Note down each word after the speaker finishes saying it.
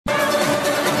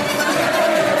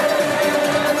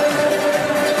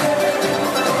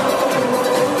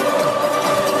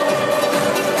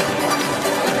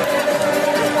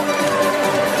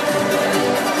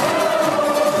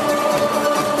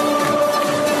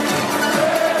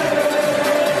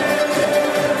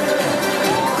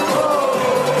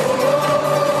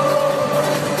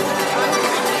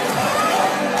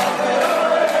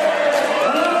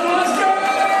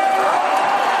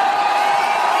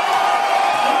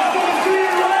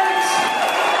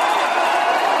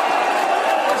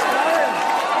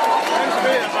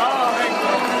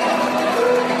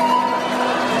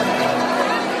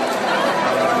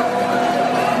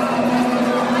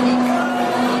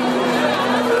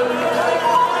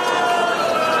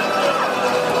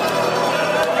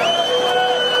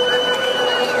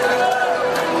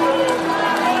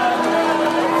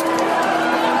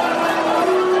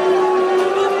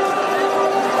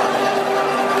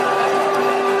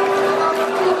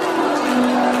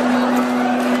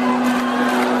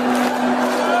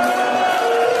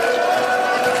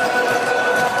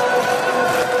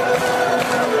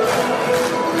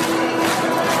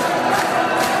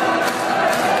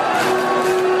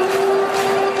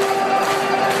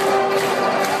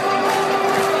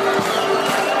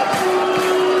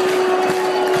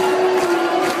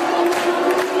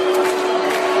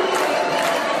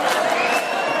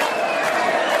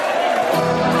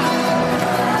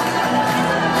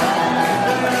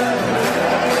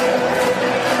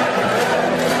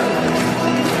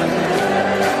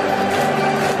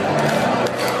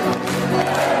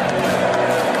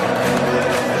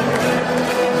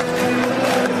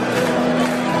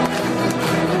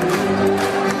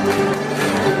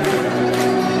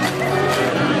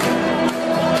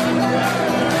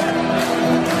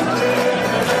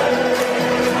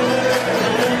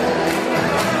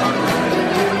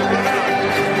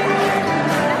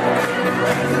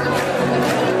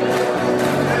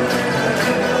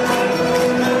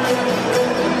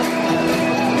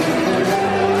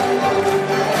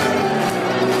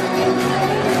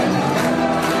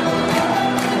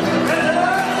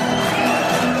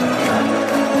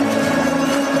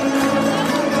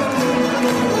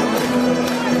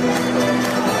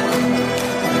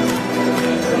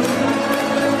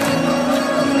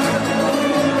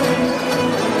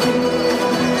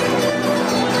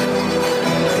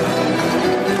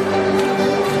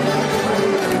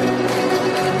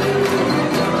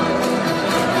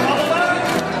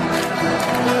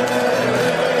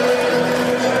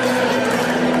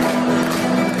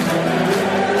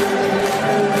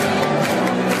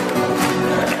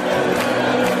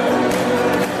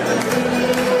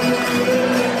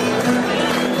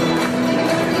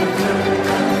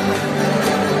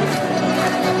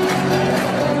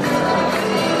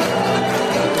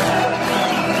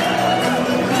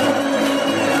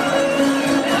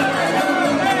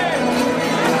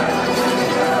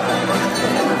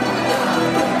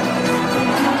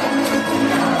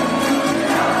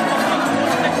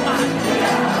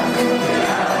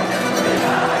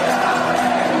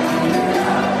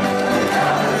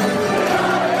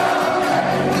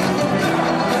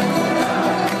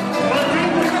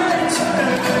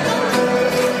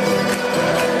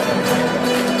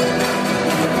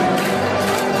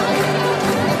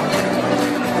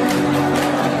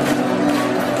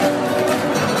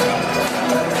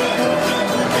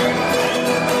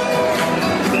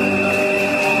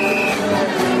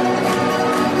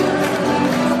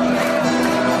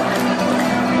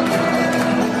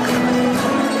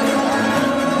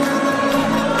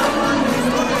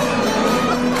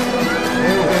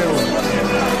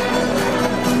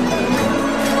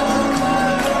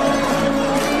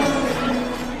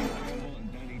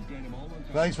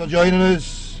for joining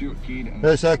us.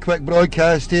 It's a quick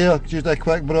broadcast here, just a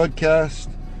quick broadcast.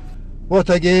 What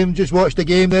a game, just watched the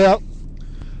game there.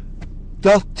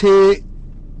 Dirty,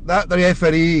 that the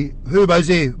referee, who was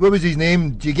he? What was his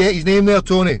name? Did you get his name there,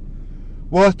 Tony?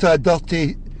 What a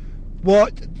dirty,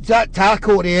 that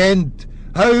tackle at the end,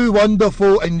 how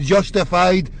wonderful and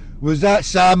justified was that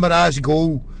Samaras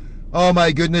goal. Oh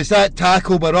my goodness, that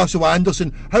tackle by Russell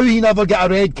Anderson, how he never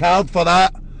got a red card for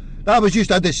that. That was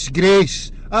just a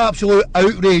disgrace, absolute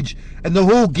outrage, and the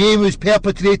whole game was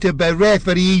perpetrated by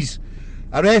referees.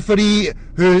 A referee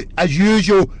who, as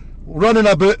usual, running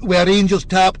about with a Rangers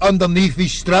tap underneath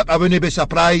his strip. I wouldn't be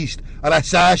surprised, or a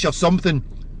sash or something.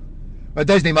 It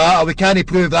doesn't matter, we can't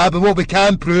prove that, but what we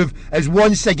can prove is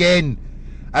once again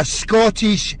a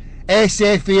Scottish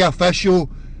SFA official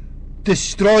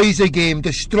destroys the game,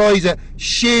 destroys it.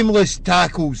 Shameless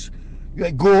tackles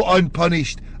that go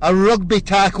unpunished. A rugby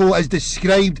tackle as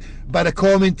described by the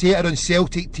commentator on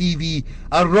Celtic TV.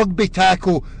 A rugby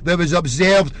tackle that was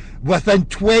observed within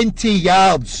 20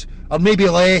 yards, or maybe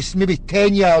less, maybe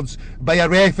 10 yards, by a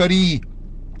referee.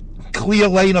 Clear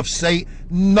line of sight,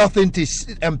 nothing to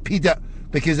impede it,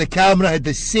 because the camera had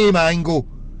the same angle.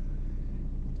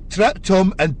 Tripped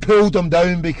him and pulled him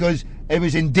down because it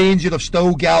was in danger of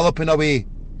still galloping away.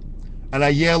 And a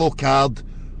yellow card.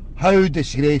 How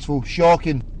disgraceful,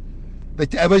 shocking.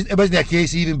 But it wasn't a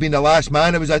case of even being the last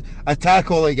man. It was a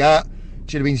tackle like that.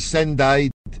 Should have been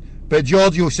sin-dyed. But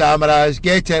Giorgio Samaras,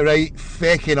 get it right,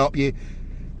 fecking up you.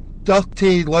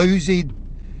 Dirty, lousy.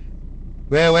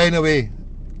 Well, anyway,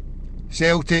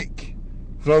 Celtic,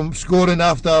 from scoring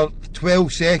after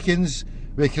 12 seconds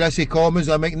with Chrissy Commons,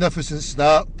 a magnificent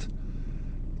start.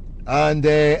 And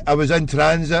I was in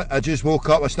transit. I just woke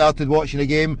up, I started watching the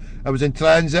game. I was in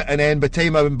transit, and then by the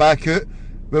time I went back out,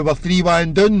 we were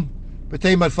 3-1 down. By the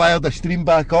time I fired the stream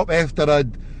back up after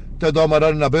I'd did all my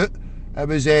running about, it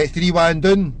was 3-1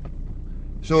 down.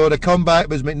 So the comeback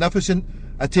was magnificent.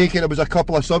 I take it was a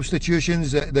couple of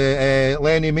substitutions that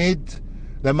Lenny made,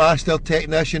 the master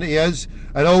technician that he is.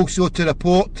 And also to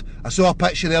report, I saw a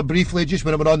picture there briefly just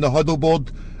when I went on the huddle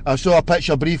board. I saw a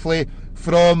picture briefly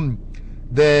from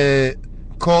the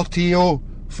Corteo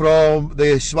from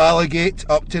the Swallowgate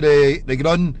up to the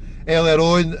Grun earlier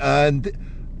on, and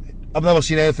I've never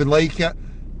seen anything like it.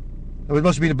 There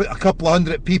must have been about a couple of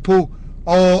hundred people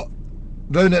all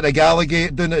down at the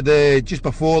Gallowgate, down at the just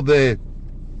before the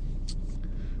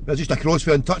just across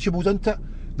for Untouchables, isn't it?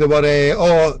 They were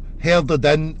all herded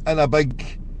in a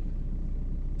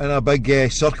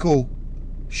big circle.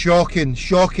 Shocking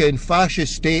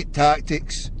fascist state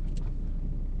tactics.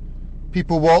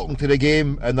 People walking to the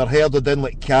game and they're herded in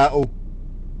like cattle.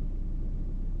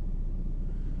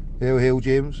 Hail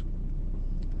James.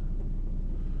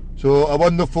 So a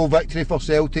wonderful victory for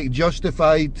Celtic,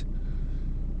 justified.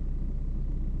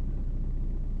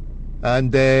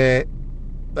 And that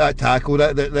tackle,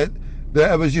 that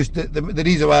it was just the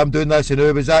reason why I'm doing this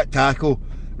now was that tackle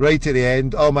right at the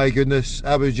end. Oh my goodness,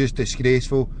 that was just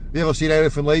disgraceful. You ever seen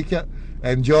anything like it?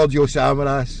 And Giorgio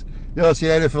Samaras, you ever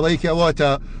seen anything like it?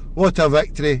 What a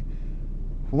victory.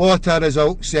 What a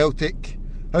result, Celtic.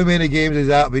 How many games is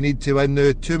that we need to win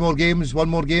now? 2 more games? 1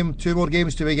 more game? 2 more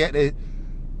games till we get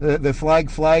the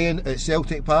flag flying at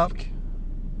Celtic Park?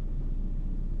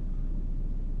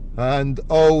 And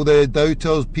all the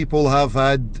doubters, people have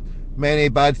had many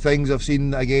bad things I've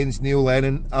seen against Neil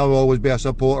Lennon. I'll always be a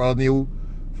supporter of Neil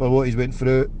for what he's went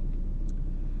through.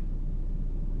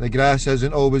 The grass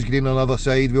isn't always green on the other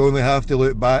side. We only have to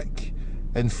look back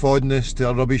in fondness to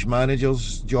our rubbish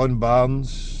managers, John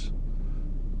Barnes,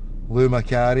 Lou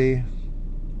Macari,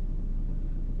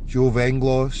 Joe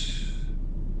Venglos.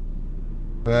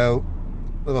 Well,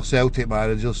 they were Celtic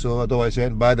managers, so I don't want to say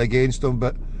anything bad against them,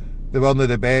 but they weren't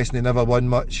the best and they never won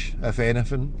much, if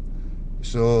anything.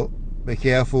 So be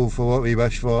careful for what we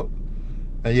wish for.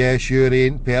 And yeah, sure, it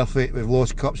ain't perfect. We've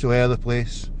lost cups all over the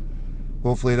place.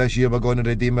 Hopefully this year we're going to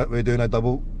redeem it. We're doing a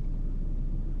double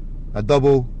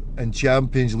in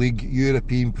Champions League,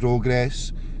 European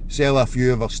progress, sell a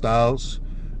few of our stars,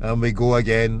 and we go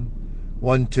again.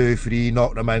 1, 2, 3,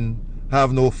 knock them in.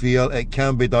 Have no fear, it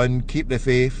can be done. Keep the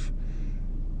faith,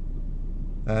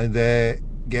 and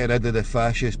get rid of the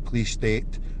fascist police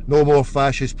state. No more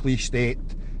fascist police state.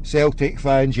 Celtic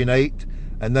fans unite,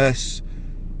 and this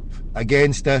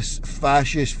against this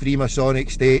fascist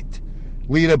Freemasonic state.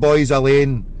 Leave the boys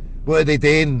alone. What are they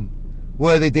doing?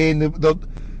 What are they doing?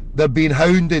 They're being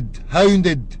hounded.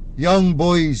 Young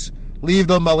boys, leave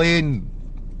them alone.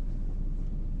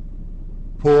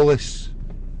 Polis,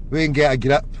 we can get a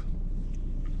grip.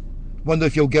 Wonder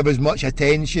if you'll give as much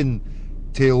attention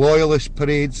to loyalist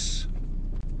parades.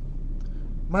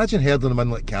 Imagine herding them in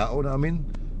like cattle, you know what I mean?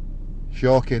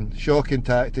 Shocking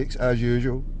tactics as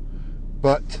usual.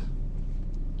 But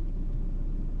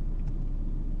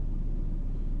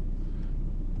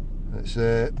it's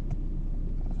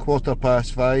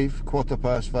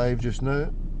 5:15 just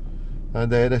now,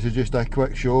 and this is just a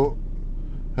quick show.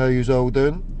 How yous all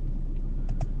doing?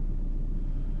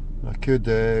 I could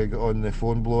get on the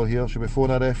phone blower here. Should we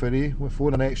phone a referee? We'll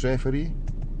phone an ex-referee.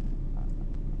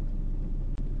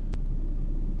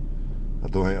 I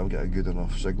don't think I've got a good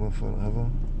enough signal for it, have I?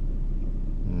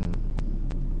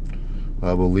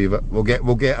 Well, we'll leave it. We'll get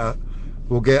a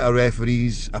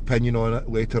referee's opinion on it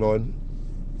later on.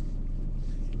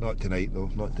 Not tonight though,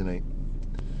 not tonight.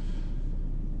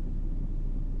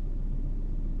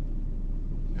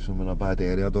 So I'm in a bad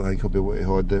area. I don't think I'll be able to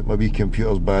hold it. My wee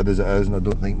computer's bad as it is, and I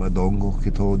don't think my dongle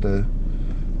could hold the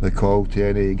call to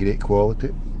any great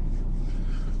quality.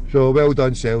 So well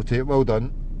done Celtic, well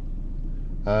done.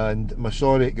 And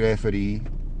Masonic referee,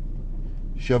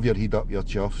 shove your head up your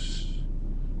chuffs.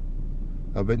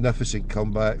 A magnificent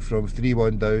comeback from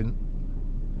 3-1 down.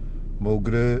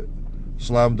 Mulgrew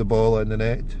slammed the ball in the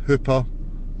net. Hooper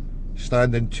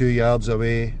standing 2 yards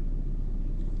away,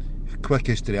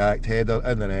 quickest to react, header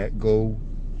in the net, goal.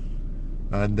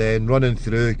 And then running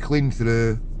through, clean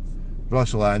through,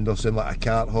 Russell Anderson like a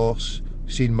cart horse.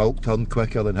 Seen Milk turn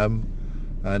quicker than him,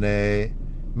 and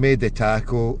made the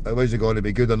tackle. It wasn't going to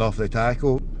be good enough, the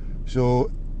tackle, so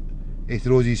he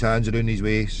throws his hands around his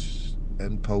waist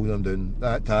and pulls him down.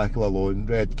 That tackle alone,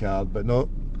 red card, but no.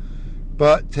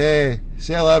 But c'est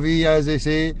la vie, as they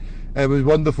say. It was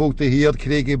wonderful to hear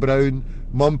Craigie Brown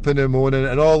mumping and moaning,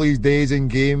 and all these days in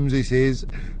games he says,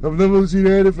 I've never seen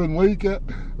anything like it,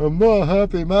 I'm not a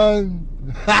happy man.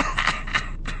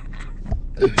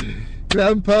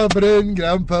 Grandpa Brown,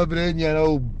 you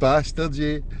old bastard,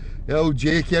 you old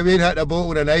Jakey, I ain't hit the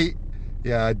bottle tonight.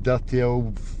 Yeah, dirty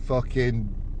old fucking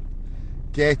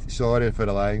sorry for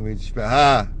the language, but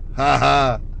ha ha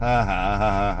ha ha ha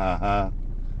ha ha ha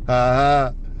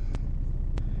ha.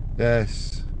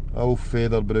 Yes, old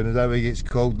Feather Brown, is that what he gets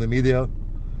called in the media?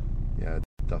 Yeah,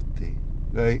 dirty.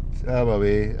 Right, I'm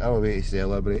away to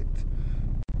celebrate.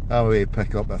 I'm away to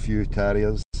pick up a few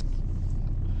tarriers,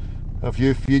 a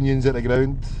few Fenians at the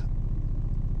ground.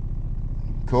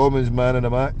 Commons man in a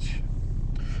match.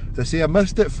 As I say, I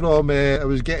missed it from, I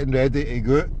was getting ready to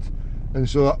go out, and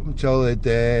so up until by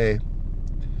the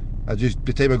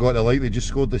time I got the light, they just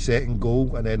scored the second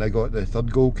goal, and then I got the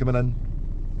third goal coming in.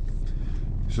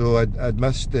 So I'd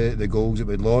missed the goals that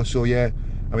we'd lost. So yeah,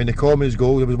 I mean the Commons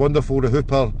goal, it was wonderful. The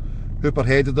Hooper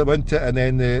headed it into it, and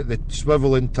then the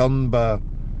swivelling turn by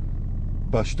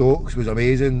Stokes was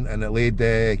amazing, and it laid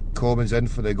Commons in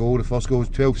for the goal. The first goal was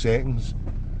 12 seconds.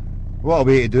 What a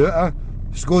way to do it,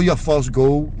 Score your first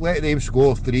goal, let them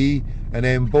score 3, and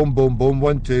then boom boom boom,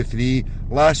 1 2 3,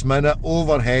 last minute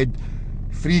overhead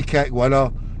free kick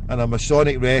winner, and a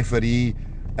Masonic referee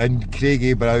and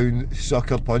Craigie Brown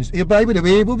sucker punched. Here, by the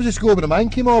way, what was the score when the man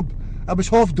came up? I was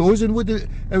half dozing. It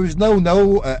was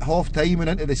 0-0 at half time and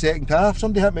into the second half.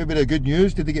 Somebody hit me with the good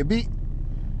news. Did they get beat?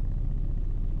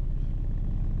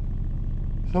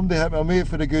 Somebody hit me, I'm waiting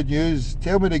for the good news.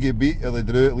 Tell me they get beat, or they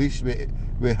drew at least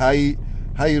with high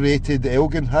rated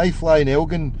Elgin, high flying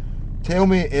Elgin. Tell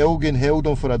me Elgin held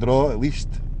on for a draw at least.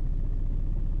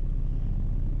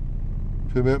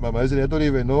 Put me out my misery, I don't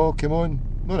even know, come on.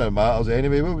 Not that it matters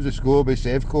anyway. What was the score by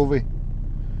Sevco?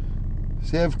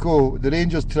 Sevco, the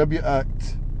Rangers Tribute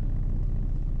Act.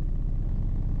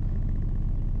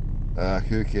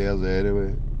 Who cares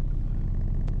anyway?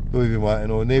 Don't even want to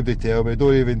know. Nobody tell me.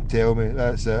 Don't even tell me.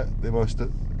 That's it. They must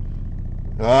have.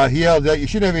 Here, you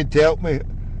shouldn't even tell me.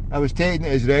 I was taking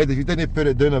it as read. If you didn't put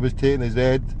it down, I was taking it as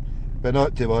read. But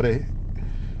not to worry.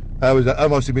 That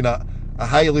must have been a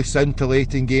highly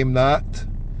scintillating game, that.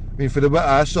 I mean, for the bit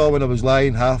I saw when I was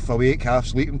lying half awake, half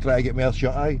sleeping, trying to get my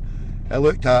shut eye, it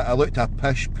looked a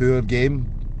pish poor game.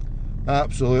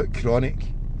 Absolute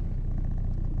chronic.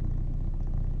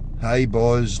 High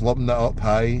balls, lumping it up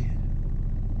high.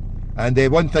 And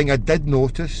one thing I did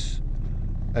notice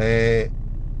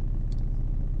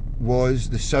was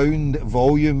the sound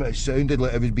volume. It sounded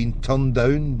like it was being turned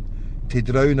down to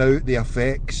drown out the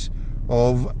effects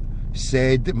of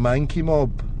said Manky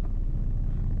Mob.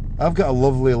 I've got a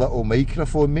lovely little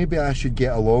microphone. Maybe I should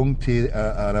get along to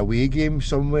an away game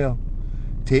somewhere,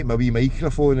 take my wee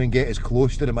microphone and get as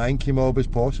close to the Manky Mob as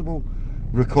possible,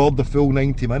 record the full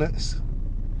 90 minutes,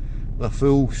 the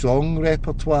full song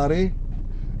repertoire,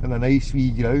 in a nice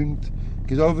wee ground,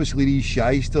 because obviously these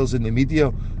shysters in the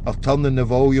media are turning the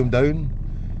volume down.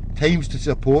 Times to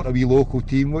support a wee local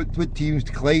team. What teams?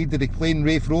 Clyde, are they playing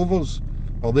Rafe Rovers?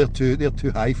 Oh, they're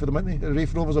too high for them, aren't they? The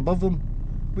REF Rovers above them.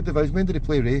 What division? When did they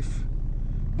play REF?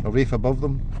 Or REF above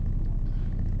them?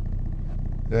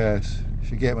 Yes,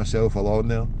 should get myself along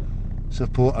there.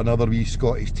 Support another wee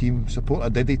Scottish team. Support a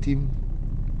Diddy team.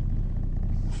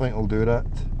 I think I'll do that.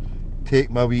 Take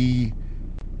my wee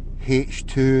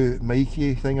H2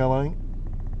 Mikey thing along.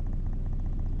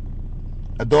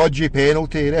 A dodgy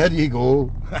penalty, there you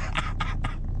go.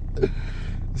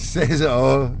 Says it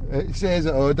all. It says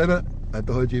it all, doesn't it? A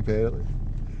dodgy penalty.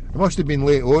 I must have been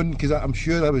late on because I'm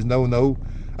sure I was 0-0.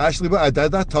 Actually, what I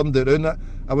did, I turned it round.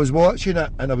 I was watching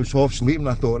it and I was half sleeping.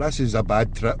 I thought, this is a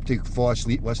bad trip to fall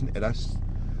asleep listening to this.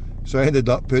 So I ended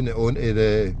up putting it on to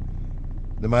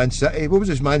the Man City. What was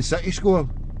this Man City score?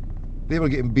 They were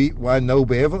getting beat 1-0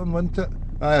 by Everton, wasn't it?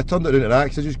 I turned it round to that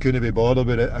because I just couldn't be bothered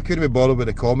with it. I couldn't be bothered with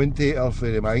the commentator for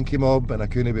the Mankey Mob, and I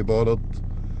couldn't be bothered.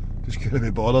 Just couldn't be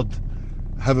bothered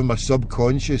having my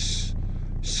subconscious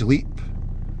sleep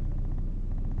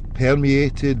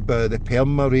permeated by the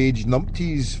perma-rage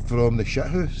numpties from the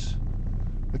shithouse.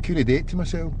 I couldn't do it to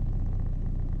myself.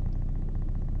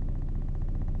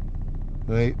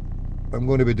 Right, I'm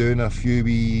going to be doing a few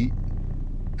wee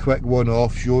quick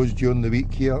one-off shows during the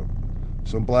week here.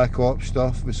 Some Black Ops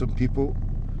stuff with some people.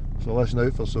 So listen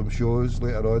out for some shows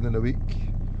later on in the week.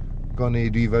 Going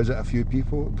to revisit a few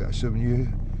people, get some new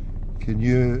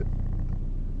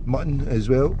mutton as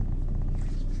well.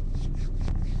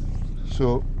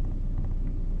 So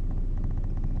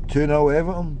 2-0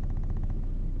 Everton.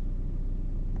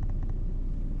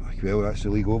 Well, that's the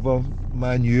league over.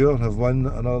 Man U have won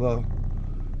another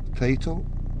title.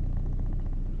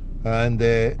 And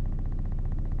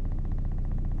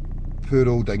poor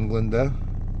old England there.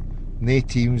 No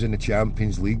teams in the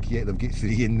Champions League, yet they've got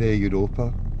 3 in the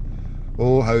Europa.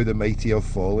 Oh, how the mighty have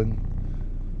fallen.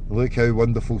 Look how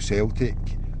wonderful Celtic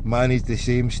managed the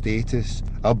same status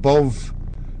above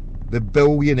the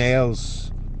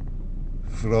billionaires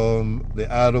from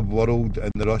the Arab world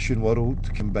and the Russian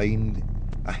world combined,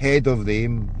 ahead of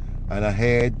them and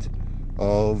ahead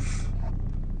of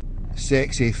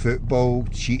sexy football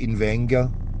cheating Wenger.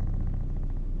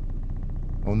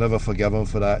 I'll never forgive him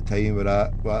for that time with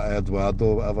that,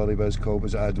 Eduardo, whatever he was called.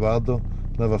 Was it Eduardo?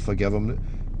 Never forgive him.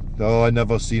 No, I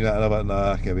never seen it. I never,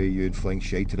 nah, come away, you and fling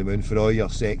shite to the moon for all your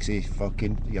sexy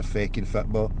your faking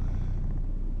football.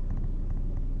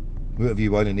 What have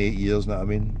you won in 8 years, know what I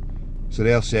mean? So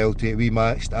they're Celtic. We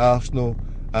matched Arsenal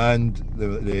and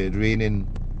the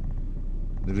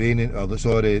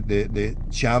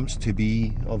champs to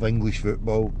be of English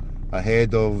football,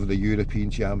 ahead of the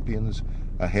European champions,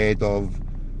 ahead of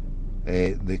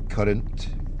the current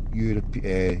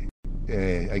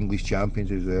English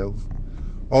champions as well.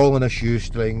 All on a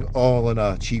shoestring, all on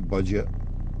a cheap budget,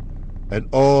 and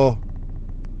all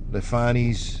the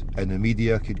fannies and the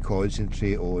media could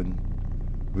concentrate on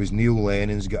was Neil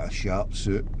Lennon's got a sharp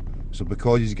suit. So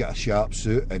because he's got a sharp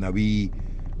suit and a wee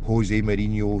Jose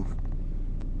Mourinho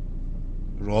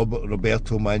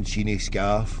Roberto Mancini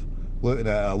scarf, looking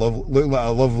like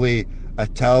a lovely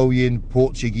Italian,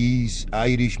 Portuguese,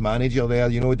 Irish manager there,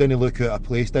 you know, didn't look out of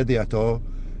place, did he, at all?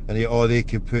 And all they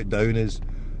could put down is,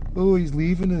 oh, he's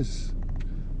leaving us.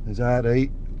 Is that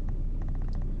right?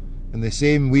 In the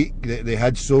same week that they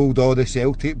had sold all the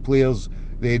Celtic players,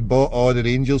 they had bought all the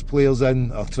Rangers players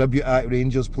in, or Tribute Act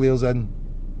Rangers players in.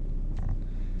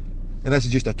 And this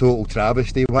is just a total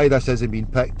travesty. Why this hasn't been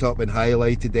picked up and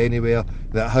highlighted anywhere,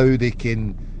 that how they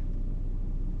can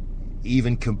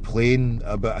even complain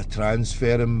about a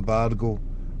transfer embargo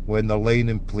when they're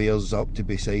lining players up to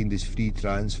be signed as free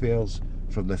transfers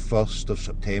from the 1st of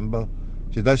September.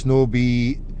 Should this no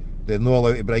be, they're not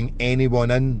allowed to bring anyone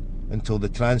in until the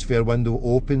transfer window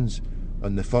opens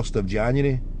on the 1st of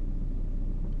January?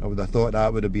 I would have thought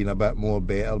that would have been a bit more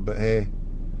better, but hey,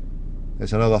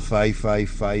 it's another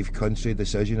 555 country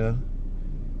decision here.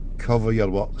 Cover your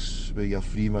works with your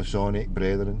Freemasonic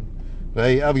brethren.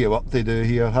 Right, I've got work to do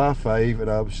here, 5:30, and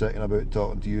I'm sitting about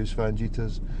talking to you,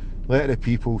 Fangitas. Let the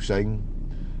people sing.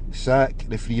 Sack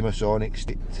the Freemasonic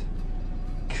state.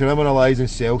 Criminalising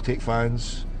Celtic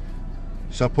fans.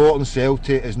 Supporting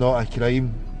Celtic is not a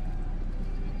crime.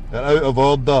 They're out of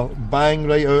order, bang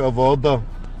right out of order.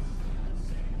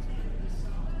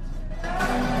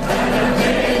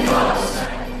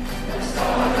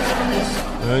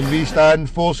 And we stand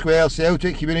Foursquare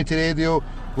Celtic Community Radio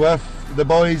with the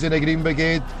boys in the Green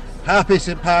Brigade. Happy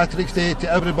St Patrick's Day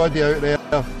to everybody out there.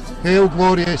 Hail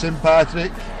glorious St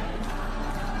Patrick.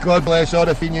 God bless all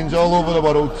the Fenians all over the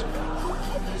world.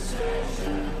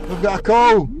 We've got a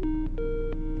call.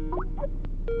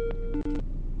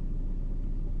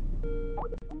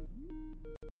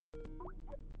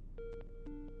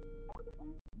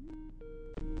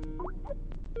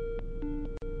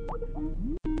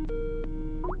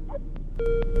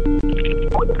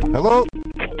 Hello?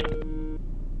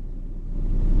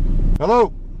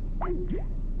 Hello?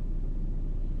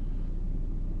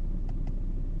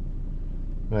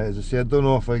 Right, as I said, I don't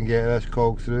know if I can get this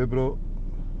call through, bro.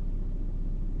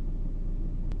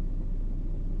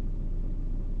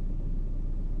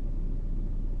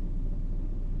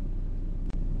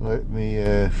 Let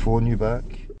me phone you back.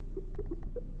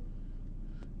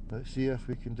 Let's see if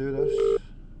we can do this.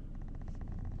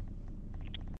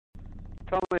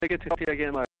 Tommy, good to see you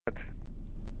again, lad.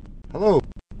 Hello?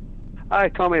 Hi,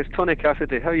 Tommy, it's Tony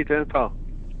Cassidy. How you doing, pal?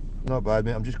 Not bad,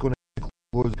 mate. I'm just going to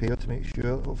close the pair to make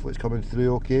sure. Hopefully it's coming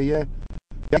through okay, yeah? You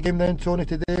at the game then, Tony,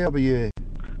 today, or were you?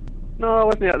 No, I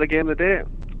wasn't at the game today.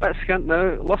 Bit skint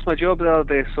now. Lost my job the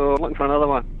other day, so I'm looking for another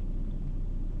one.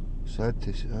 Sad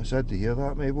to hear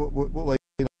that, mate. What line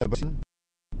of business?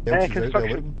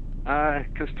 Construction.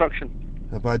 Construction.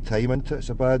 A bad time, isn't it? It's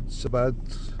a bad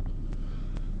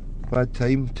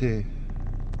time to...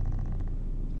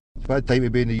 It's a bad time to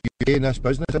be in the UK in this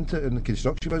business, isn't it? In the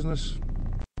construction business.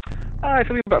 It's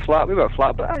a wee bit flat,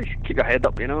 but keep your head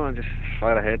up, you know, and just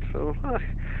fire ahead. So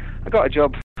I got a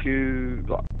job a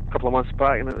couple of months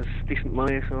back, and it was decent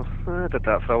money, so I did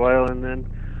that for a while, and then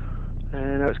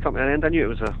now it's come to an end. I knew it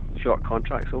was a short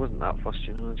contract, so I wasn't that fussed,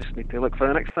 you know. I just need to look for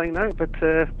the next thing now. But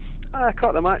I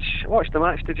caught the match, watched the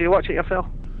match. Did you watch it yourself?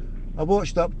 I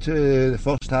watched up to the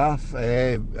first half,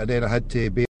 and then I had to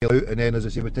bail out. And then, as I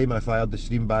say, by the time I fired the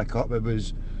stream back up, it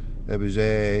was they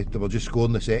were just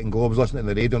scoring the second goal. I was listening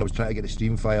to the radio and I was trying to get the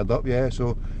stream fired up. Yeah,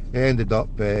 so it ended up.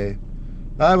 I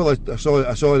saw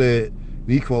the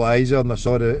equaliser and I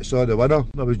saw the winner.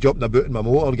 I was jumping about in my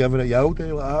motor, giving it yelled like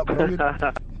that. Brilliant.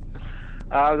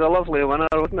 It was a lovely winner,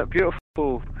 wasn't it?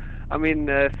 Beautiful. I mean,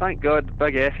 thank God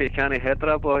Big Effie can't head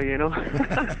that boy, you know.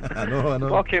 I know.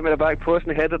 Ball came to the back post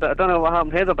and he headed it. I don't know what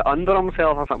happened. Headed it under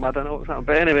himself or something. I don't know what happened.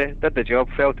 But anyway, did the job.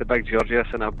 Fell to Big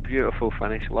Georgius and a beautiful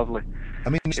finish. Lovely. I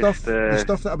mean, the stuff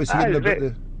that I was hearing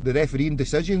about the refereeing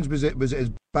decisions, was it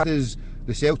as bad as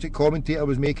the Celtic commentator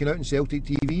was making out in Celtic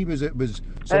TV? Was some of the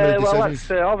decisions? Well,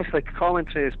 that's obviously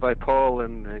commentary is by Paul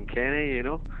and Kenny, you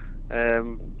know.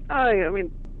 I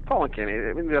mean, Paul and Kenny,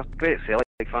 I mean, they're great Celtic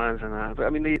fans and that, but I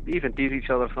mean, they even tease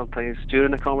each other sometimes during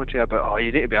the commentary about,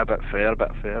 you need to be a bit fair,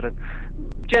 and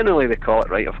generally they call it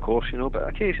right, of course, you know, but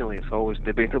occasionally it's always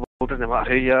debatable. Doesn't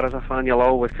matter who you are as a fan, you'll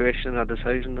always question a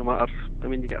decision, no matter, I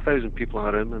mean, you get 1,000 people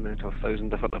in a room and they have 1,000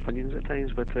 different opinions at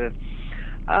times, but it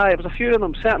was a few of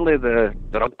them, certainly the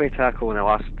rugby tackle in the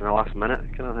last minute,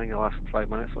 kind of thing, the last 5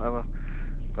 minutes, whatever,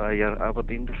 by your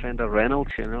Aberdeen defender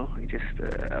Reynolds, you know, he just,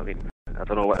 I mean, I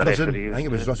don't know what the referee was. I think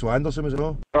it was Russell Anderson, was it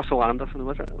not? Russell Anderson,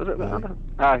 was it? Was it Anderson?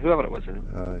 Whoever it was, you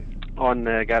know. On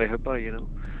Gary Hooper, you know.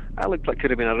 It looked like it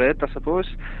could have been a red, I suppose.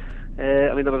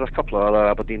 I mean, there was a couple of other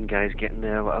Aberdeen guys getting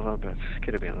there, whatever, but it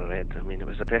could have been a red. I mean, it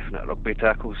was a definite rugby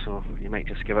tackle, so you might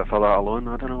just give it for that alone,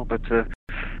 I don't know. But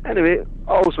anyway,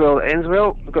 all's well that ends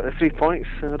well. We've got the 3 points.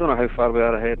 I don't know how far we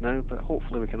are ahead now, but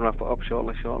hopefully we can wrap it up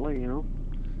shortly, you know.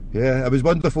 Yeah, it was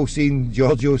wonderful seeing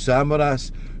Giorgio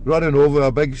Samaras running over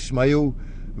a big smile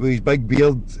with his big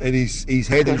beard and his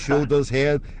head and shoulders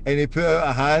hair, and he put out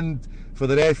a hand for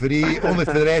the referee, only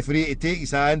for the referee to take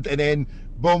his hand and then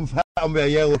boom, hit him with a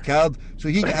yellow card. So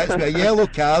he gets hit with a yellow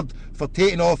card for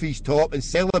taking off his top and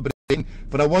celebrating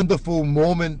for a wonderful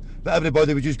moment that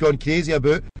everybody was just going crazy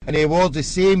about, and he awards the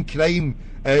same crime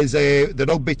as the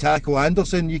rugby tackle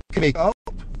Anderson. You can make it up.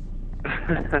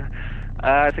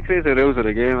 It's the crazy rules of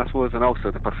the game, I suppose, and also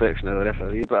the perfection of the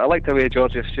referee. But I like the way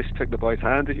Georgius just took the boy's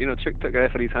hand, you know, took the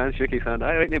referee's hand, shook his hand.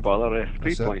 Right, no bother, ref.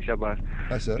 3 points, yeah, man.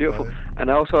 That's it. Beautiful. Right. And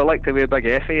also I like the way Big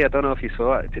Effie, I don't know if you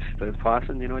saw it, just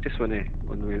passing, you know, just when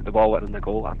the ball went in the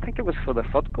goal. I think it was for the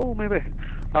third goal, maybe.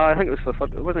 I think it was for the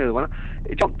third, it wasn't the winner.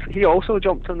 He also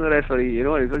jumped on the referee, you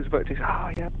know, he was about to say,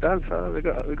 yeah, dance, we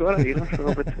got it, you know.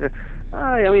 So, but,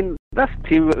 I mean, this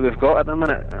team that we've got at the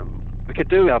minute, we could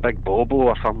do a big Bobo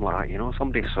or something like that, you know,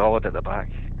 somebody solid at the back,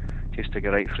 just to get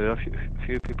right through a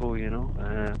few people, you know.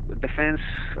 The defence,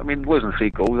 I mean, losing 3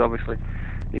 goals, obviously,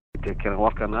 need to kind of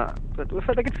work on that. But we've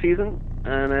had a good season,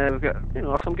 and we've got, you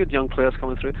know, some good young players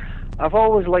coming through. I've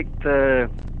always liked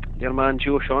your man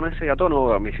Joe Shaughnessy. I don't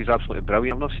know, I mean, he's absolutely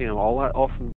brilliant. I've not seen him all that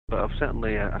often, but I've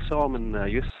certainly, I saw him in the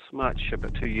youth match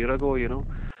about 2 years ago, you know,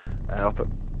 up at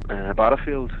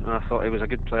Barrafield, and I thought he was a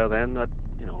good player then.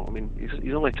 You know, I mean,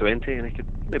 he's only 20 and he could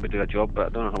maybe do a job, but I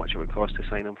don't know how much it would cost to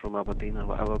sign him from Aberdeen or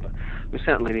whatever. But we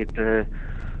certainly need a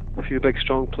few big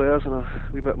strong players and a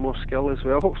wee bit more skill as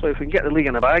well. Hopefully if we can get the league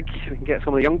in the bag, we can get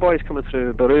some of the young boys coming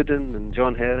through, Baruden and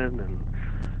John Heron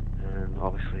and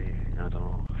obviously, I don't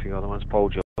know, a few other ones, Paul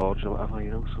George or whatever, you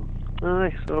know. So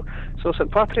Aye, so St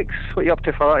Patrick's, what are you up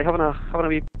to for that? Are you having a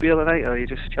wee beer tonight, or are you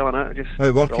just chilling out, just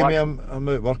Out working, mate. relaxing? I'm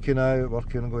out working now.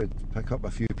 I'm going to pick up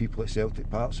a few people at Celtic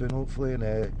Park soon, hopefully,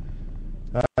 and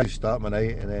I start my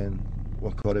night and then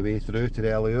work all the way through to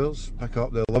the early hours. Pick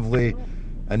up the lovely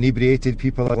inebriated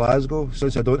people of Glasgow.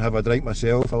 Since I don't have a drink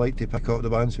myself, I like to pick up the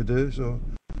ones who do. So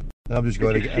I'm just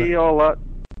going to get. Did you see all that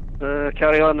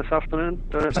carry on this afternoon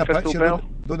down at a Crystal picture. Bell?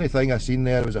 The only thing I seen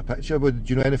there was a picture. But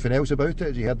do you know anything else about it?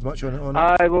 Have you heard much on it?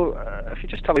 Aye, well, if you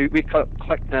just tell me, we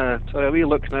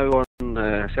look now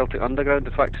on Celtic Underground.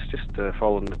 In fact, it's just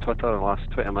following the Twitter in the last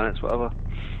 20 minutes, whatever.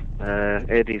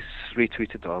 Eddie's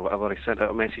retweeted or whatever. He sent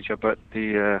out a message about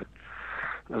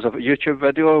there's a YouTube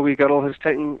video. A wee girl has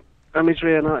taken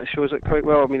imagery and that. It shows it quite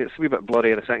well. I mean, it's a wee bit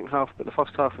blurry in the second half, but the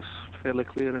first half is fairly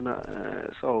clear in that.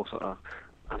 It's all sort of,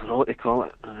 I don't know what they call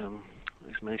it.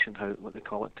 It's mentioned what they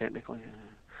call it technically.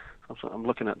 I'm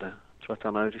looking at the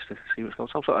Twitter now just to see what it's called.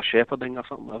 Some sort of shepherding or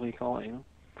something, whatever you call it, you know.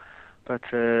 But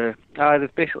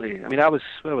there's basically, I mean,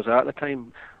 where was I at the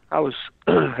time? I was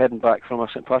heading back from a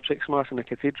St Patrick's Mass in the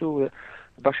cathedral with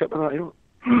the bishop and that, you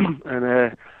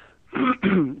know.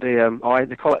 And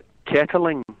they call it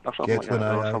kettling or something like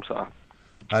that, or some sort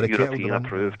of European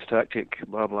approved tactic,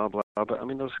 blah blah blah. But I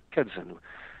mean, there's kids and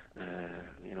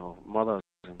you know, mothers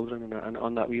and children and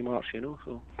on that wee march, you know.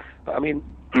 So, but I mean,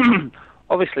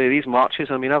 obviously these marches.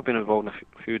 I mean, I've been involved in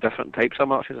a few different types of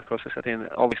marches across the city, and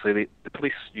obviously the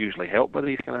police usually help with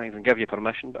these kind of things and give you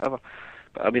permission, whatever.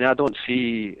 But I mean, I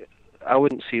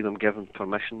wouldn't see them giving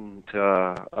permission to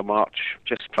a march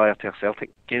just prior to a Celtic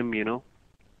game, you know.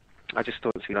 I just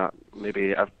don't see that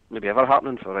maybe ever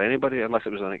happening for anybody, unless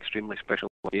it was an extremely special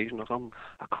occasion or something,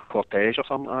 a cortege or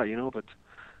something like that, you know. But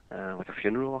like a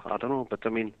funeral, I don't know. But I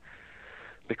mean,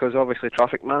 because obviously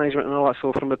traffic management and all that.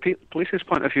 So from the police's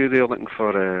point of view, they're looking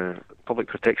for public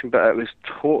protection, but it was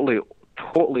totally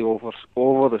over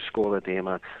the score of the day,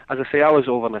 man. As I say, I was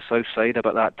over on the south side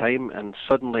about that time, and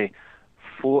suddenly,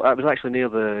 it was actually near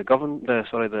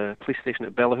the police station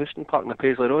at Bellahouston Park on the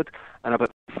Paisley Road, and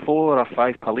about 4 or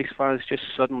 5 police vans just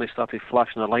suddenly started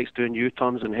flashing their lights, doing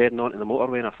U-turns and heading onto the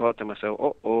motorway, and I thought to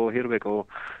myself, oh, here we go.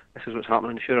 This is what's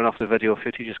happening. Sure enough, the video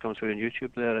footage has come through on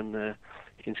YouTube there, and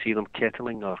you can see them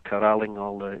kettling or corralling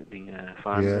all the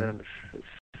fans there. And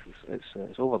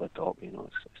it's over the top, you know.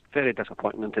 It's very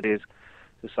disappointing in today's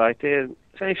society. And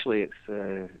essentially, it's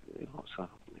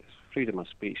freedom of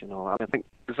speech and all that. I think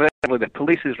certainly the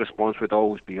police's response would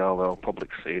always be, oh well, public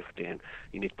safety and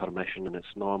you need permission and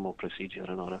it's normal procedure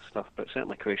and all that stuff. But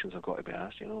certainly questions have got to be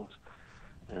asked, you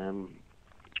know.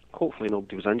 Hopefully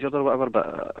nobody was injured or whatever,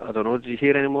 but I don't know. Did you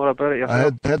hear any more about it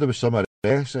yourself? I heard there was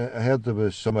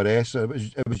some arrests.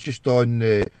 It was just on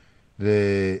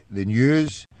the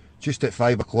news just at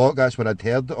 5 o'clock. That's when I'd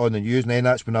heard it on the news, and then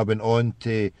that's when I went on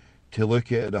to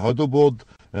look at the huddle board,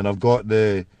 and I've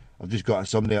just got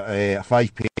somebody a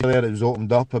 5p there. It was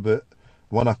opened up about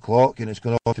 1 o'clock, and it's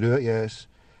gone all through it. Yes.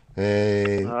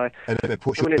 And it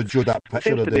showed that picture. It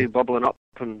seems to be bubbling up.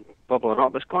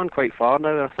 It's gone quite far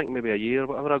now. I think maybe a year or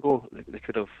whatever ago, they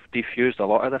could have defused a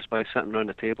lot of this by sitting around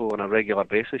the table on a regular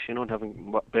basis, you know, and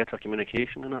having better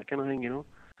communication and that kind of thing, you know.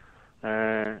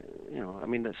 I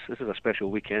mean, this is a special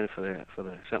weekend certainly for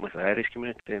the Irish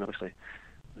community, and obviously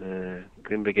the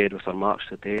Green Brigade with their march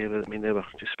today. I mean, they were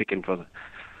just speaking for the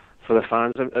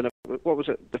fans, and what was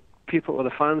it? The people or the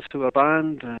fans who were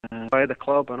banned by the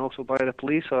club and also by the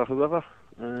police or whoever.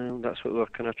 That's what we're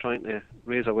kind of trying to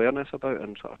raise awareness about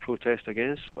and sort of protest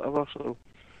against, whatever. So,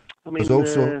 I mean,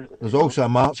 there's also a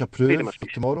march approved for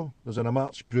tomorrow. There's a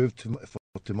march approved for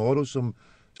tomorrow. Some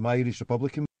Irish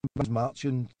Republicans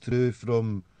marching through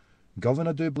from Govan,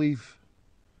 I do believe.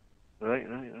 Right.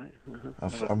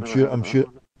 I'm sure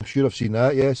I've seen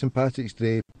that. Yeah, St Patrick's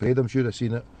Day parade. I'm sure I've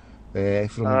seen it.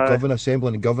 From Govan,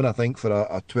 assembling in Govan, I think, for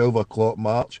a 12 o'clock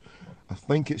march. I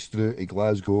think it's through to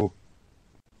Glasgow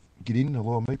Green,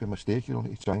 although I might be mistaken on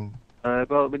it.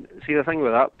 Well, I mean, see, the thing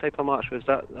with that type of march was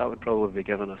that would probably be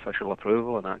given official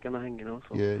approval and that kind of thing, you know.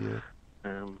 So, yeah.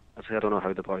 I don't know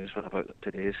how the boys went about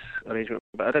today's arrangement,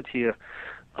 but I did hear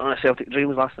on a Celtic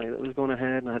Dreams last night that it was going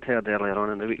ahead, and I had heard earlier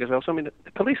on in the week as well. So I mean,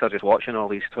 the police are just watching all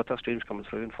these Twitter streams coming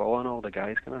through and following all the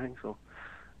guys kind of thing. So,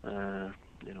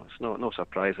 you know, it's no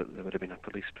surprise that there would have been a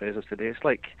police presence today. It's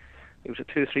like, it was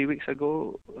 2 or 3 weeks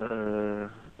ago,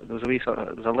 there was it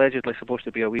was allegedly supposed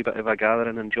to be a wee bit of a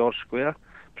gathering in George Square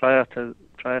prior to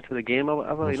the game or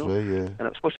whatever. That's you know, right, yeah. And it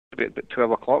was supposed to be at about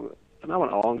 12 o'clock, and I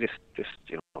went along just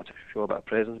you know, to show a bit of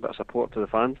presence, a bit of support to the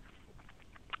fans.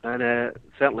 And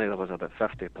certainly there was about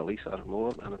 50 police or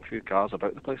more and a few cars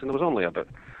about the place, and there was only about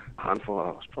a handful,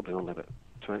 it was probably only about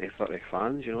 20, 30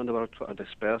 fans, you know, and they were sort of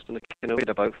dispersed and they kind of waited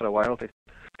about for a while to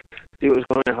see what was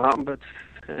going to happen, but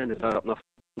it ended up nothing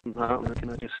happening.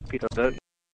 Kind of just petered out.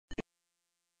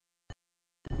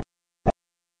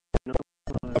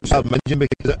 I'm just binging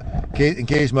because in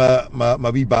case my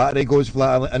wee battery goes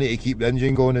flat, I need to keep the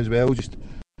engine going as well. Just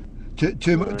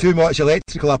too much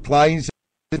electrical appliance,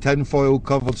 tin foil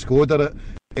covered Skoda,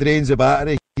 it drains the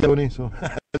battery, so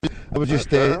I was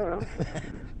just and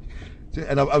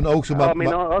I'm also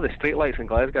all the street lights in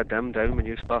Glasgow dim down when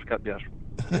you spark up your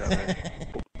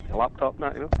laptop,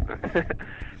 you know.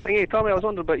 Thingy, Tommy, I was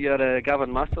wondering about your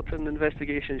Gavin Masterton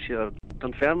investigations, your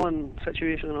Dunfermline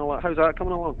situation and all that. How's that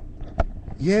coming along?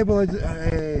 Yeah, well,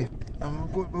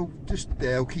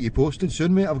 I'll keep you posted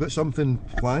soon, mate. I've got something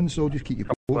planned, so I'll just keep you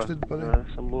posted.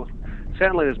 Some more.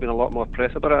 Certainly, there's been a lot more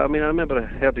press about it. I mean, I remember I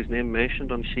heard his name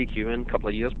mentioned on CQN a couple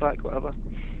of years back, whatever.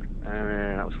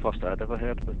 That was the first I'd ever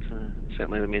heard, but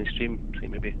certainly the mainstream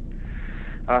seem to be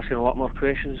asking a lot more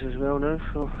questions as well now.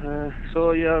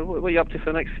 So yeah, what are you up to for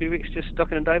the next few weeks? Just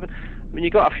ducking and diving? I mean,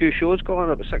 you got a few shows going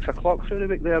about 6 o'clock through the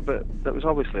week there, but that was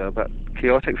obviously a bit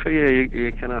chaotic for you.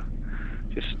 You kind of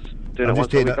just doing it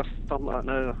once a week or something like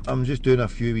that now? I'm just doing a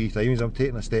few wee times. I'm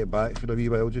taking a step back for a wee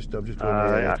while. I'm just going that's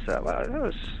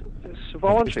it. It's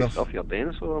voluntary stuff you're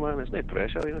doing, so man, it's no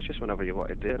pressure. You know, it's just whenever you want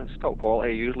to do it. It's still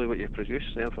quality usually what you produce,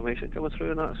 the information coming through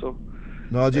and that. So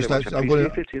no, I'm just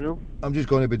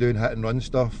going to be doing hit and run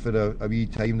stuff for a wee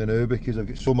time now because I've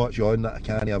got so much on that I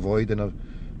can't avoid, and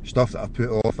stuff that I've put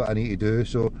off that I need to do.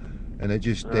 So, and it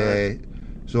just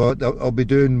so I'll be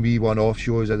doing wee one-off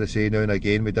shows, as I say, now and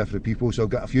again with different people. So I've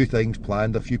got a few things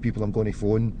planned, a few people I'm going to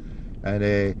phone,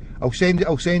 and I'll send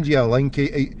you a link.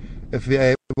 If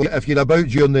you're about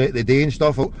during the day and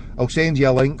stuff, I'll send you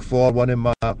a link for one of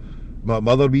my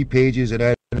other wee pages, and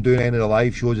then I'm doing any of the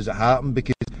live shows as it happen,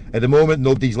 because at the moment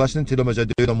nobody's listening to them as I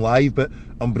do them live, but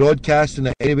I'm broadcasting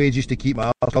it anyway just to keep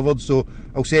my arse covered. So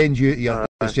I'll send you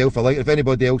yourself a link. If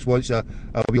anybody else wants a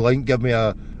wee link, give me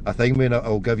a thing, and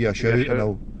I'll give you a shout. And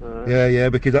I'll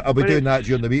because I'll be doing that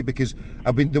during the week, because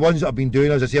the ones that I've been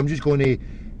doing, as I say, I'm just going to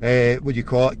what do you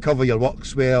call it, cover your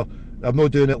works, where I'm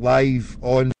not doing it live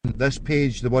on this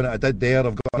page, the one that I did there.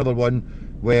 I've got another one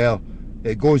where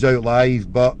it goes out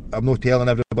live, but I'm not telling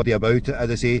everybody about it,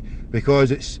 as I say,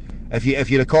 because it's if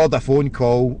you record a phone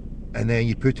call and then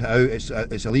you put it out, it's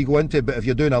illegal, isn't it? But if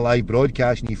you're doing a live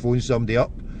broadcast and you phone somebody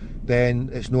up, then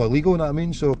it's not illegal, you know what I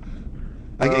mean? So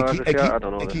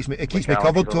it keeps me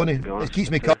covered, Tony. It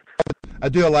keeps me covered. I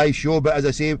do a live show, but as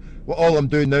I say, all I'm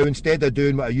doing now, instead of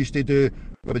doing what I used to do,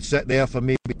 I would sit there for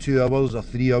maybe 2 hours or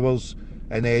 3 hours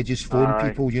and just phone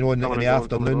people, you know, in the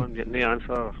afternoon. Get no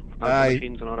answer,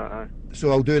 machines and all that.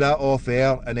 So I'll do that off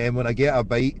air, and then when I get a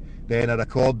bite, then I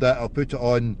record that. I'll put it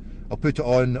on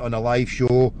a live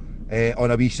show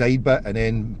on a wee side bit, and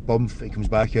then bump, it comes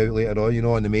back out later on, you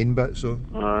know, on the main bit. So.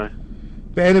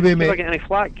 But anyway, mate. Do you ever get any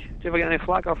flack? Do you ever get any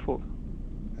flack off folk?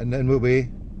 And in what way?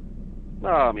 No,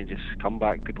 I mean, just come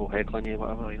back, people heckling you,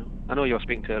 whatever, you know. I know you were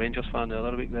speaking to a Rangers fan the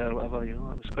other week there, whatever, you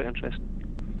know. It was quite interesting.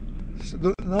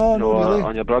 No, not really.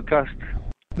 On your broadcast.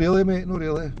 Really, mate? Not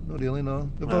really, no.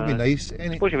 They've all been nice.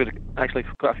 I suppose you've actually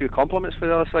got a few compliments for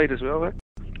the other side as well, right?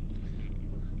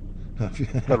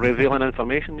 For revealing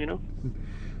information, you know.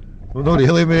 Well, not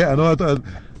really, mate. I know.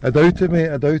 I doubt it, mate.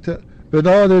 I doubt it. But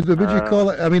no, what do you call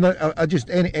it? I mean, I just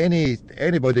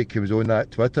anybody that comes on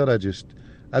that Twitter,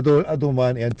 I don't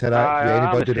want to interact with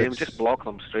anybody. That's just block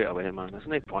them straight away, man. There's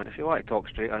no point. If you want to talk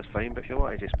straight, that's fine. But if you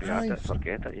want to just be at it,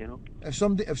 forget it, you know. If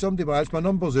somebody wants, my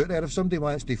number's out there. If somebody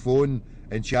wants to phone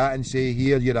and chat and say,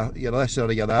 here, you're this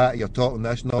or you're that, you're talking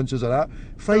this nonsense or that,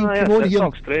 fine. Come on here.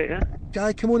 Talk straight, yeah.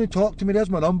 Come on and talk to me. There's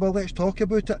my number. Let's talk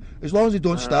about it. As long as they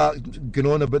don't start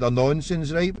going on about their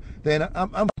nonsense, right? Then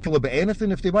I'm cool about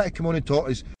anything. If they want to come on and talk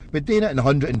us, but doing it in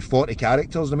 140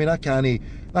 characters, I mean, I can't.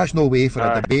 That's no way for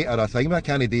a debate or a thing. I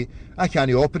can't operate.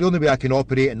 The only way I can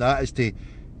operate in that is to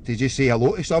just say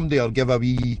hello to somebody or give a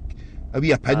wee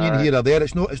opinion here or there.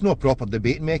 It's not a proper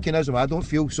debating mechanism. I don't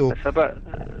feel so. It's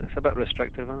a bit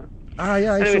restrictive, isn't it?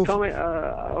 Anyway, so Tommy,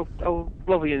 I'll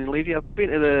love you and leave you. I've been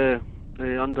to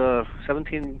the under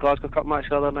 17 Glasgow Cup match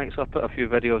the other night, so I put a few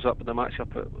videos up of the match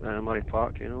up at Murray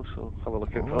Park, you know. So have a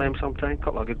look out for them sometime.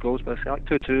 Couple of good goals, but like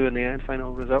 2-2 in the end,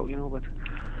 final result, you know. But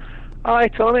aye,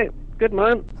 Tommy. Good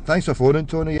man. Thanks for phoning,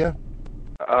 Tony, yeah.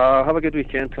 Have a good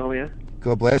weekend, Tommy, yeah.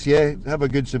 God bless you. Have a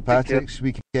good St Patrick's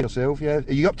weekend yourself, yeah.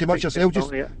 Are you up to much yourself?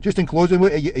 Just in closing,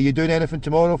 are you doing anything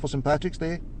tomorrow for St Patrick's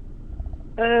Day?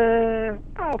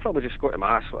 I'll probably just go to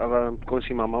Mass, whatever. Go and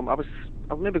see my mum.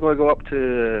 I'll maybe go up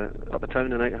to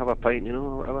town tonight, have a pint, you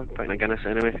know, whatever. Pint of Guinness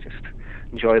anyway. Just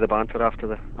enjoy the banter after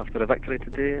the victory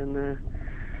today and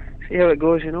see how it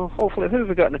goes, you know. Hopefully, who have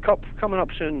we got in the cup coming up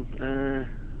soon?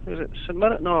 Who's it? St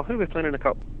Mirren? No, who are we playing in the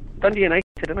cup? Dundee United,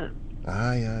 isn't it?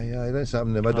 Aye. That's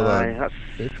something in the middle Aye, of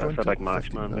that's a big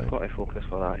match, man. We've got to focus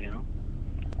for that, you know.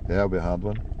 Yeah, it'll be a hard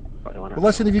one. Well,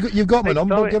 listen, if you've got my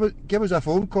number, Tommy. give us a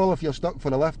phone call if you're stuck for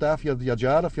a lift off your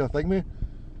jar, if you're thing me.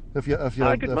 If you're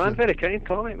Good man, very kind,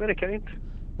 Tommy, very kind.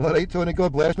 All right, Tony,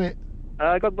 God bless, mate.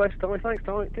 God bless, Tommy. Thanks,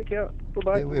 Tommy. Take care.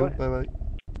 Bye-bye. Yeah, bye-bye.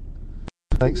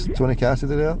 Thanks, Tony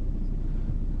Cassidy there.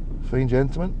 Fine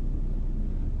gentleman.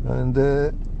 And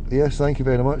yes, thank you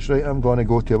very much. Right, I'm going to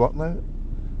go to work now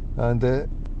and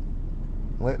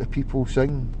let the people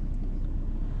sing.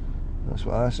 That's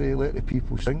what I say, let the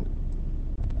people sing.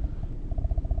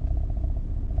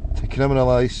 To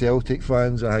criminalise Celtic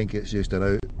fans, I think it's just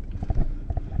an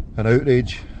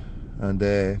outrage, and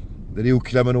the real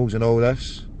criminals in all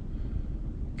this,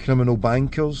 criminal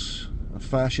bankers, a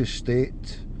fascist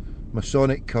state,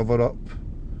 Masonic cover-up,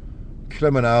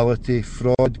 criminality,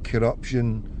 fraud,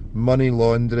 corruption, money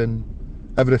laundering,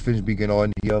 everything's been going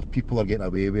on here, people are getting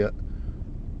away with it,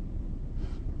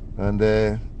 and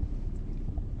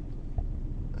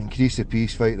increase the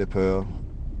peace, fight the power,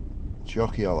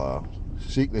 Chucky Allah.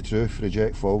 Seek the truth,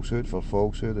 reject falsehood, for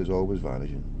falsehood is always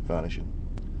vanishing.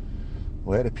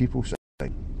 Let the people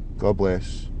sing. God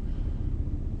bless.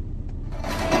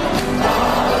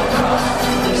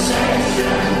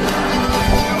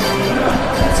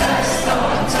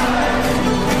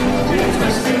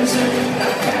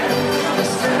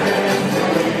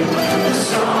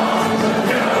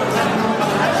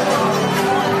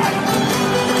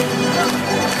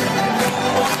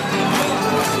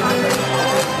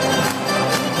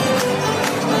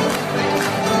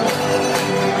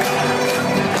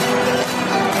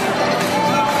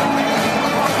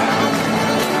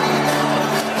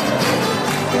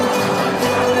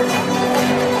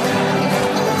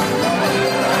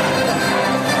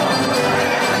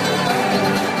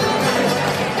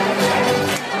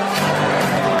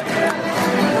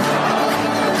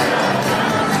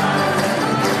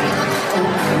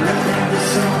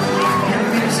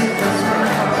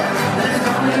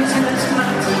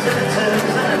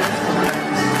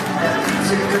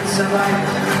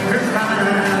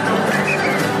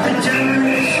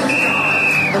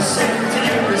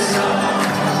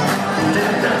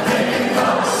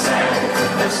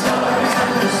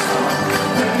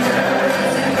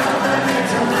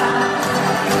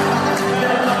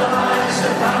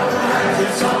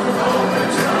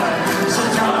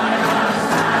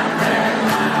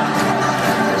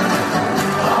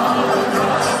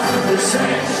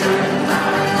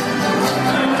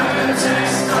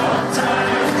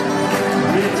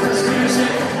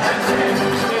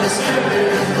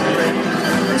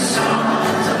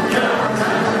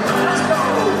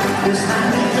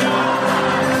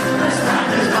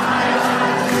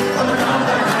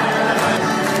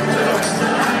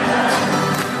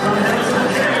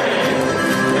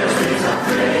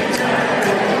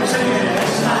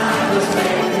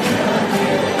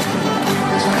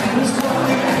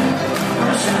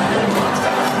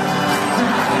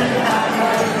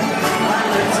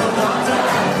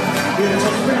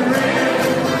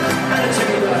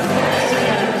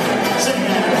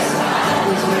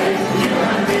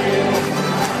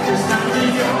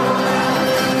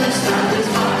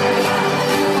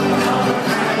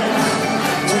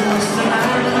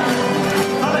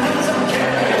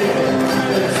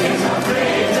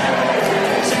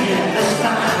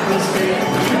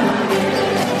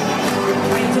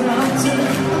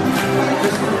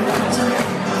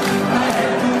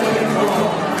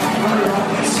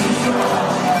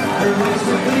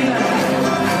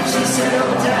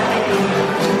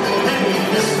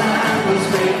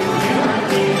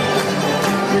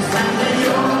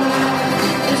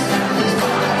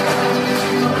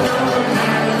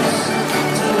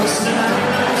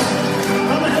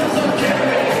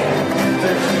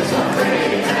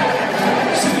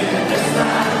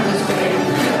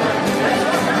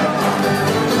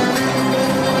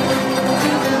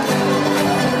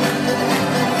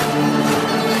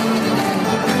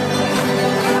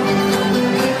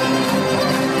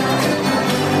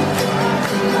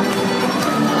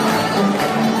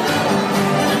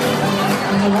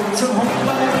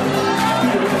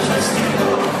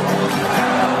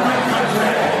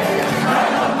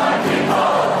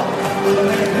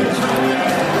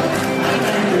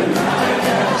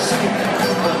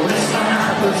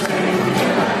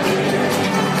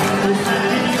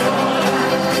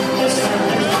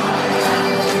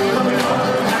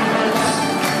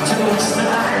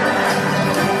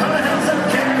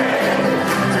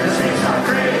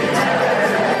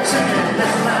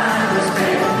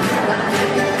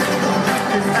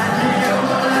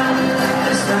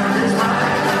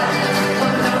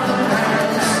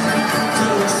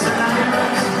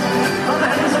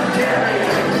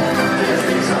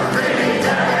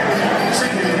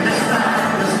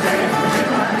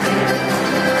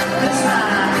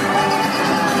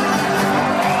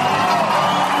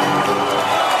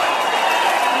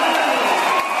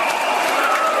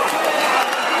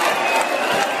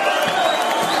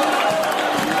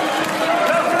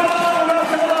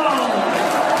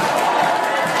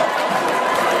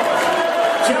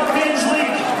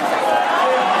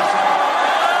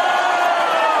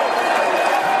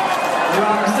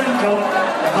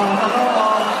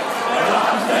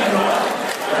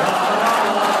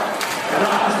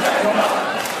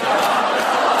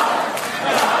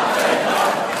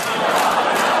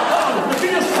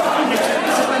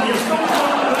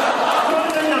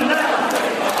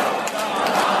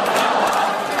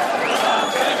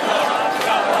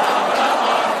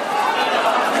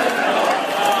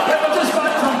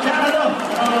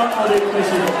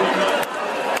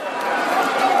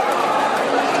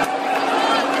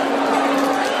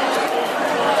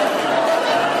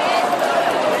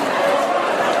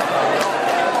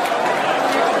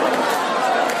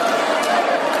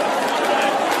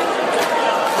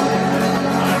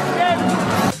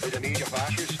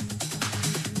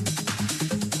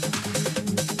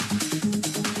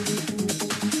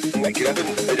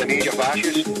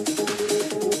 fascist.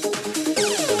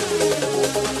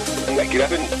 Nick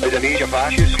Griffin is a major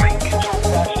fascist. Mind control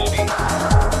fascist state.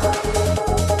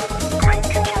 Mind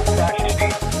control fascist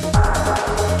state.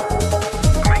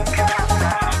 Mind control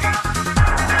fascist state.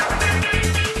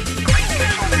 Mind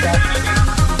control fascist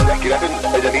state. Nick Griffin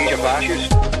is a major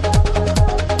fascist.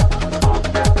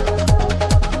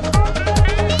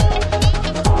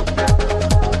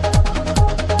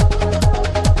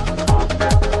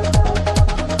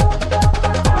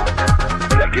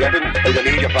 Griffin is a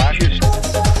major fascist.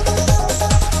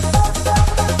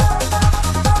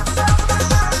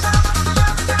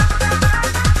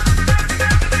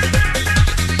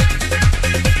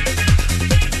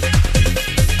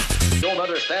 Don't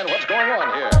understand what's going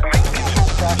on here. Mind control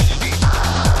fascist state.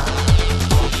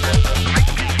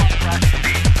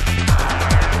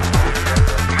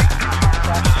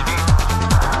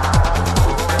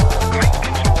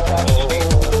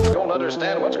 Don't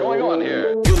understand what's going on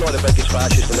here. You're not the biggest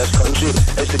fascist in this country.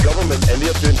 It's the government, and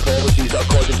they're doing policies that are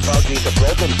causing far greater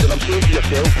problems. And I'm saying to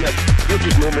yourself, Nick, you're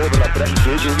just no more than a British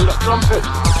agent. You're a trumpet.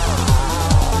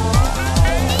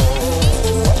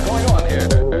 What's going on here?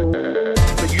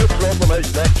 But your problem is,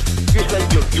 Nick, you think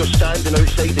you're standing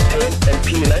outside the tent and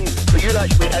peeing in, but you're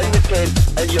actually in the tent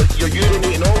and you're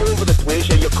urinating all over the place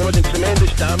and you're causing tremendous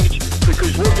damage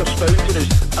because what you're spouting is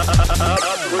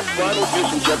absolute flannel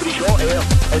juice and gibberish, hot air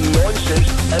and nonsense,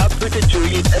 and I put it to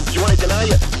you, if you want to deny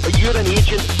it, but you're an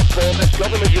agent for this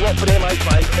government. You work for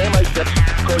MI5, MI6,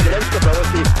 causing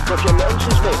instability with your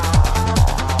nonsense, mate.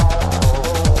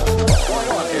 What's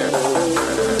going on here?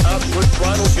 Absolute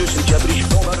flannel juice and gibberish.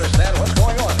 Don't understand what's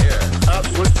going on here.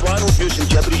 Absolute flannel juice and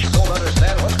gibberish. Don't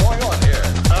understand what's going on here.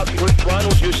 Absolute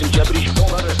flannel juice and gibberish.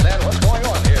 Don't understand what's going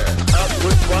on here.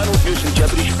 Absolute flannel juice and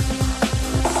gibberish.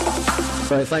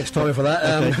 Right, thanks Tommy for that.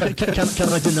 Can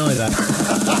I deny that?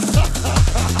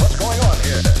 What's going on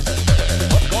here?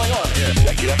 What's going on here?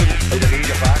 Nick Griffin is a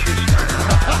major fascist.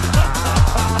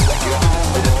 Nick Griffin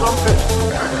is a trumpet.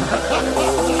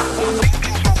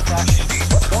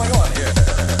 What's going on here?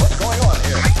 What's going on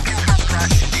here?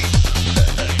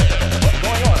 What's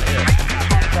going on here?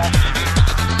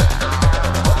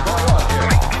 What's going on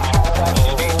here?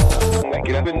 Nick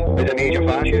Griffin is a major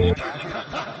fascist.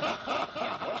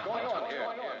 What's going on here?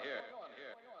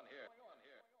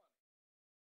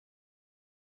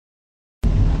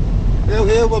 Well,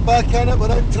 here we're back in it,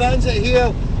 we're in transit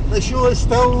here. The show is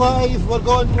still live, we're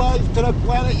going live to the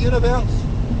planet universe.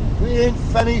 We ain't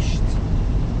finished.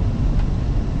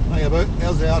 Hang about,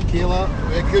 there's the arcade.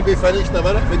 It could be finished in a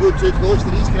minute if we go too close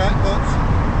to these crackpots.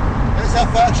 It's a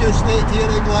fascist state here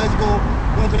in Glasgow.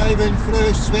 We're driving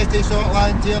through sweaty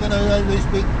Scotland here now as we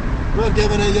speak. We're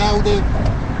giving a yaldy.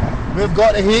 We've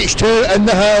got the H2 in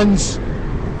the hands.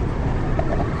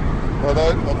 We're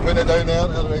putting it down there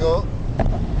we go.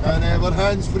 And we're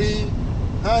hands-free,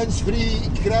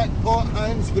 crackpot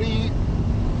hands-free.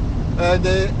 And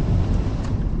the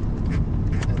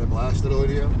blaster on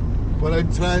here. We're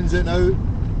in transit now.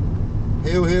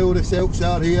 Hail, hail, the Celts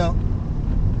are here.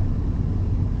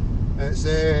 It's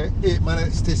 8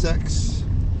 minutes to 6.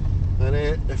 And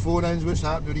the phone-ins, what's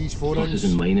happened with these phone-ins?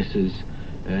 Pluses and minuses.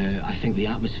 I think the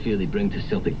atmosphere they bring to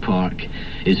Celtic Park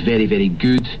is very, very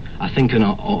good. I think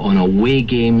on away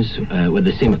games, where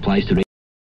the same applies to the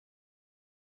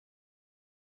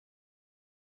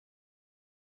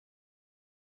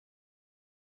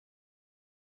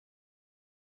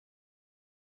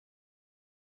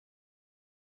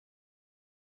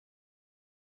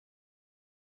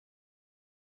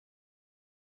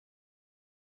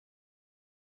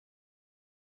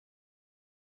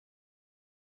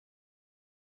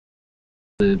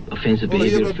offensive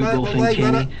behaviour of football thing,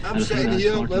 Kenny. I'm sitting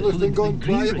here, everything gone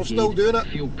quiet, we're still doing it.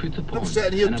 I'm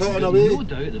sitting here talking away. No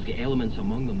doubt they've got elements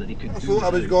among them that they could I thought I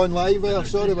was going live there,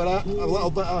 sorry about that. A little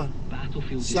bit of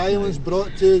silence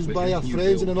brought to us by our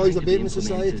friends in the Noise Abatement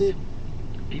Society.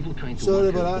 Sorry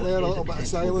about that there, a little bit of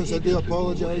silence, I do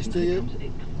apologise to you.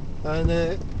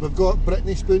 And we've got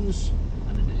Britney Spoons.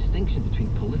 And the distinction between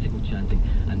political chanting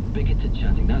and bigoted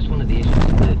chanting, that's one of the issues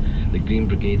that the Green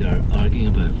Brigade are arguing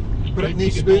about.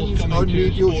 Britney Spoons on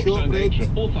Radio Shortbread.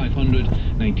 0500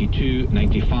 92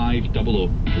 95 00. A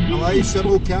live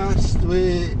simulcast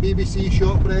with BBC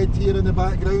Shortbread here in the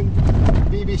background.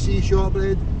 BBC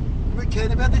Shortbread. But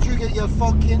Kenny, where did you get your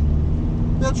where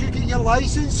did you get your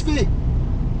licence fee?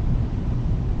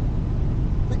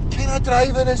 What kind of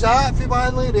driving is that for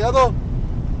Manly the other?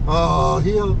 Oh,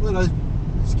 here,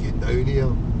 let's get down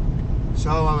here.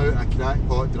 Some amount of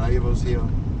crackpot drivers here.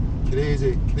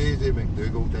 Crazy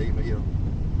McDougall time here.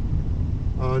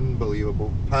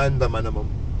 Unbelievable. Panda minimum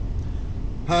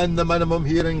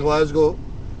here in Glasgow.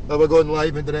 We're going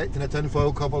live and direct in a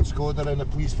tinfoil covered Skoda in a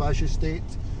police fascist state.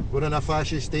 We're in a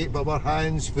fascist state, but we're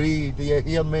hands free. Do you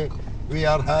hear me? We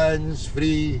are hands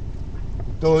free.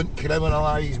 Don't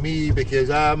criminalise me because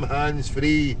I'm hands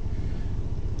free.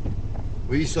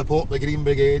 We support the Green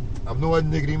Brigade. I'm not in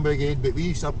the Green Brigade, but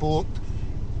we support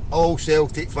all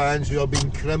Celtic fans who are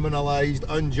being criminalised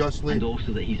unjustly. And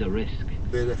also that he's a risk.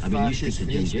 By the I mean, you fascist speak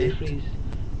to free Jim state. Jeffries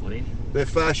or anyone. The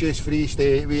fascist free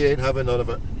state, we ain't having none of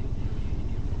it.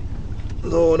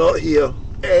 No, not here.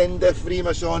 End the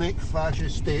Freemasonic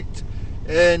fascist state.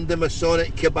 End the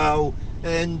Masonic cabal.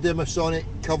 End the Masonic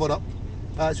cover-up.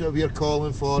 That's what we're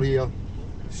calling for here.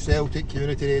 Celtic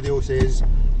Community Radio says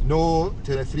no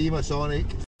to the Freemasonic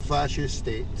fascist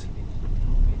state.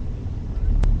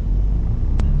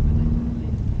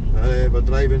 We're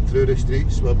driving through the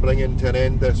streets. We're bringing to an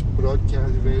end this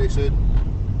broadcast very soon.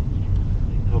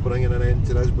 We're bringing an end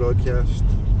to this broadcast.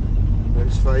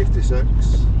 It's 5 to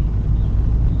 6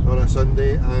 on a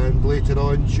Sunday, and later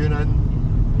on tune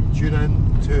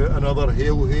in to another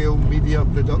Hail Hail media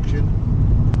production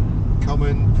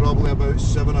coming probably about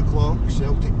 7 o'clock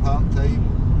Celtic Park time.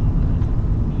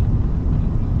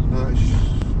 That's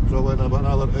probably in about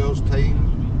another hour's time.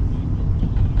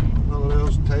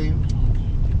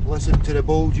 Listen to the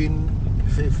Bulging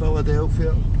from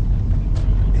Philadelphia.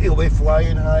 He'll be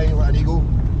flying high like an eagle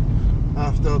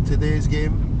after today's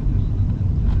game.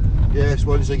 Yes,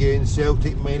 once again,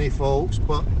 Celtic many faults,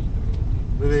 but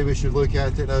the way we should look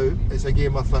at it now, it's a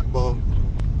game of football.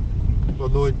 We're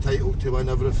not entitled to win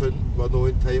everything. We're not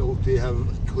entitled to have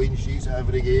clean sheets at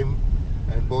every game,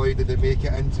 and boy did it make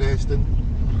it interesting.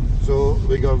 So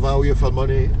we got value for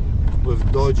money with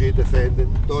dodgy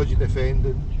defending,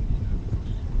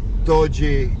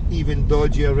 even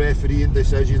dodgier refereeing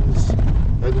decisions,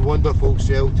 and wonderful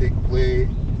Celtic play.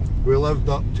 We lived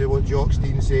up to what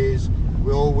Jockstein says.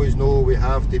 We always know we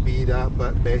have to be that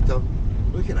bit better.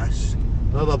 Look at this.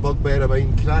 Another bugbear of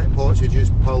mine. Crackpots who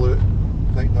just pull out.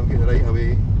 Think they'll get the right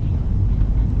away.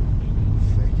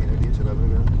 Fucking idiots are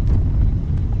everywhere.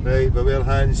 Right, but we're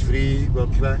hands free. We're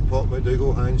Crackpot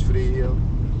McDougall hands free here.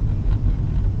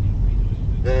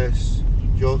 Yes,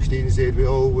 Jockstein said we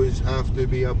always have to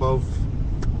be above.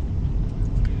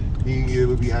 He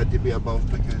knew we had to be above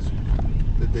because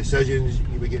the decisions,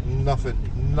 we get nothing.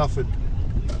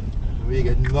 We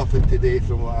get nothing today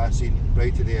from what I've seen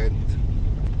right to the end.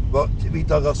 But we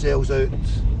dug ourselves out. And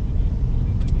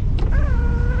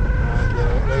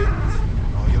right.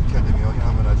 Oh, you're kidding me, you're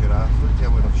having a giraffe. Don't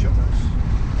tell me when I've shut this.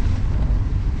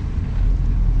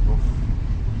 Off.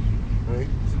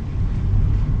 Right.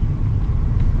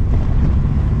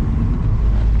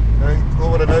 Right,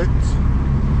 over and out.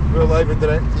 We're live and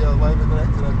direct here, live and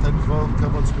direct in a tinfoil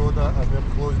covered Skoda, and we're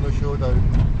closing the show down.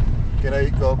 Good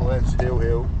night, God bless, hail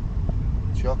hail.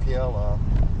 Chucky Allah.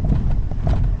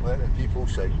 Let the people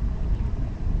sing.